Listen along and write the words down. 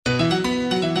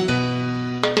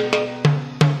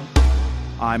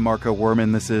I'm Marco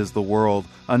Werman. This is The World.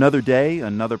 Another day,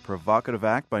 another provocative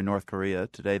act by North Korea.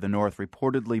 Today, the North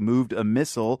reportedly moved a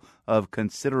missile of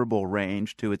considerable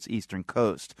range to its eastern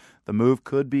coast. The move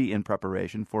could be in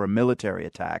preparation for a military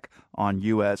attack on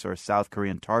U.S. or South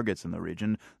Korean targets in the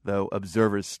region, though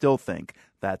observers still think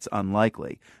that's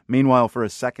unlikely. Meanwhile, for a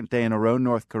second day in a row,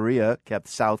 North Korea kept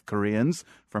South Koreans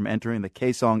from entering the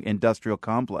Kaesong industrial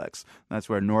complex. That's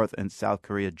where North and South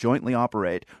Korea jointly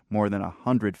operate more than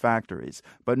 100 factories.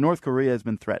 But North Korea has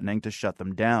been threatening to shut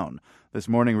them down. This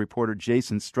morning, reporter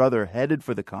Jason Struther headed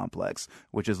for the complex,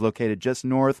 which is located just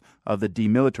north of the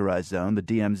demilitarized zone, the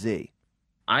DMZ.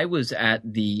 I was at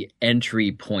the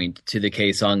entry point to the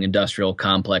Kaesong industrial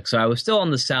complex, so I was still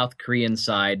on the South Korean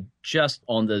side, just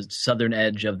on the southern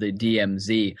edge of the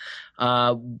DMZ.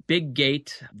 Big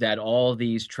gate that all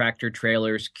these tractor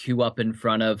trailers queue up in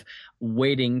front of,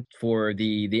 waiting for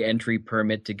the entry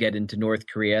permit to get into North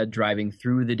Korea, driving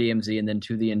through the DMZ and then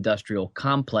to the industrial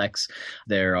complex.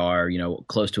 There are,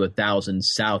 close to 1,000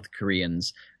 South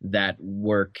Koreans that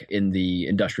work in the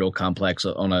industrial complex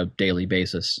on a daily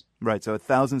basis. Right, so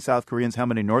 1,000 South Koreans. How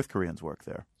many North Koreans work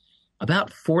there?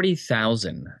 About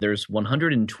 40,000. There's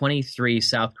 123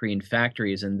 South Korean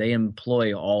factories, and they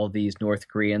employ all these North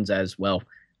Koreans as, well,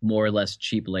 more or less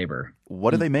cheap labor.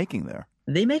 What are they making there?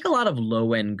 They make a lot of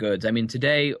low-end goods. I mean,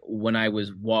 today when I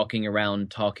was walking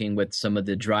around talking with some of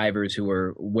the drivers who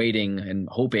were waiting and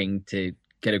hoping to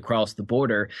get across the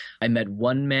border, I met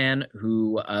one man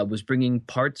who was bringing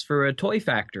parts for a toy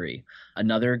factory.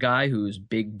 Another guy whose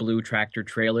big blue tractor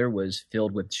trailer was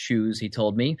filled with shoes, he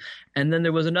told me. And then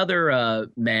there was another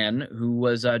man who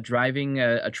was driving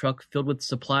a truck filled with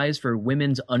supplies for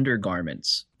women's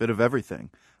undergarments. Bit of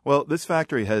everything. Well, this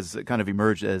factory has kind of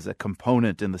emerged as a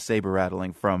component in the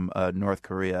saber-rattling from North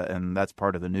Korea, and that's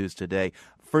part of the news today.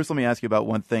 First, let me ask you about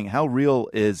one thing. How real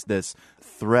is this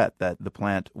threat that the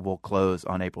plant will close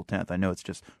on April 10th? I know it's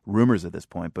just rumors at this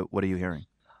point, but what are you hearing?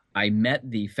 I met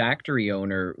the factory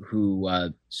owner who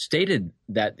stated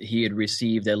that he had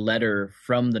received a letter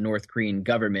from the North Korean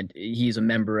government. He's a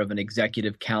member of an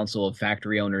executive council of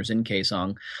factory owners in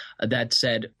Kaesong that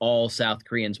said all South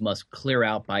Koreans must clear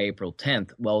out by April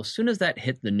 10th. Well, as soon as that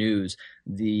hit the news,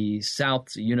 the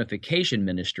South's Unification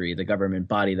Ministry, the government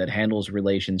body that handles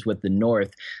relations with the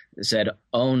North, said,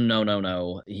 oh,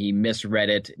 no. He misread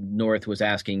it. North was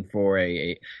asking for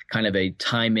a kind of a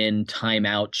time in, time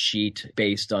out sheet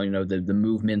based on, the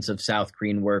movements of South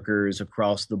Korean workers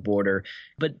across the border.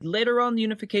 But later on, the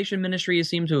Unification Ministry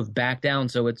seems to have backed down.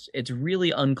 So it's really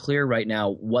unclear right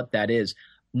now what that is.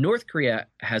 North Korea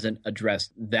hasn't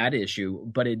addressed that issue,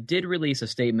 but it did release a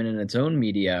statement in its own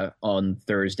media on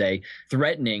Thursday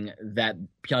threatening that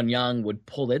Pyongyang would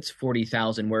pull its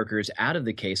 40,000 workers out of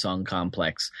the Kaesong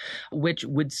complex, which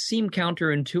would seem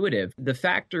counterintuitive. The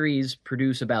factories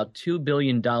produce about $2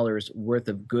 billion worth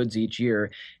of goods each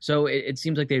year, so it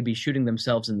seems like they'd be shooting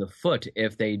themselves in the foot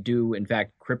if they do, in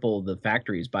fact, cripple the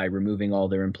factories by removing all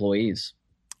their employees.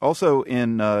 Also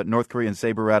in North Korean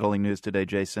saber-rattling news today,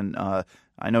 Jason,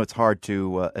 I know it's hard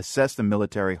to assess the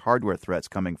military hardware threats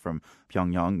coming from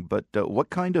Pyongyang, but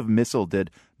what kind of missile did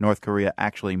North Korea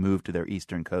actually move to their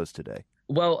eastern coast today?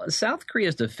 Well, South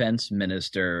Korea's defense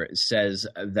minister says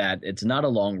that it's not a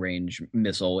long-range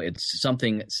missile. It's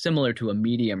something similar to a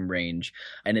medium-range,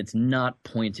 and it's not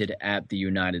pointed at the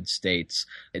United States.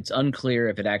 It's unclear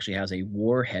if it actually has a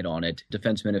warhead on it.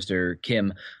 Defense Minister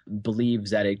Kim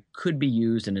believes that it could be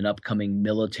used in an upcoming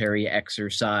military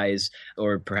exercise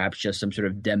or perhaps just some sort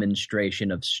of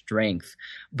demonstration of strength.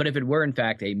 But if it were, in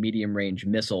fact, a medium-range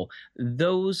missile,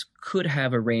 those could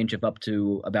have a range of up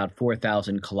to about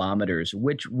 4,000 kilometers,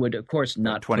 which would, of course,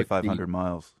 not 2,500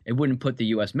 miles. It wouldn't put the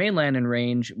U.S. mainland in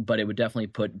range, but it would definitely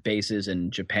put bases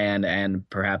in Japan and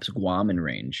perhaps Guam in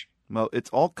range. Well, it's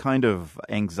all kind of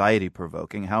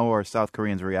anxiety-provoking. How are South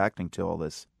Koreans reacting to all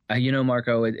this?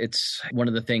 Marco, it's one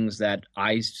of the things that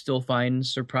I still find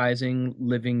surprising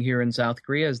living here in South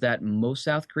Korea is that most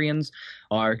South Koreans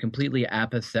are completely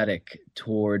apathetic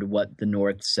toward what the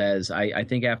North says. I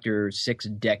think after 6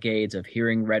 decades of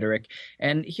hearing rhetoric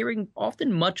and hearing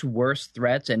often much worse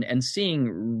threats and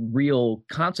seeing real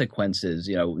consequences,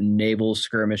 naval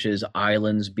skirmishes,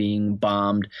 islands being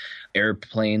bombed,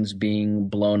 airplanes being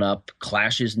blown up,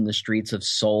 clashes in the streets of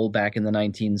Seoul back in the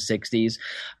 1960s,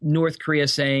 North Korea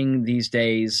saying these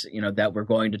days, that we're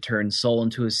going to turn Seoul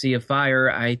into a sea of fire,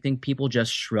 I think people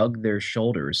just shrug their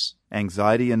shoulders.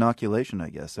 Anxiety inoculation, I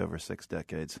guess, over 6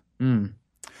 decades.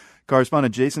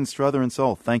 Correspondent Jason Struther in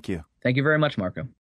Seoul, thank you. Thank you very much, Marco.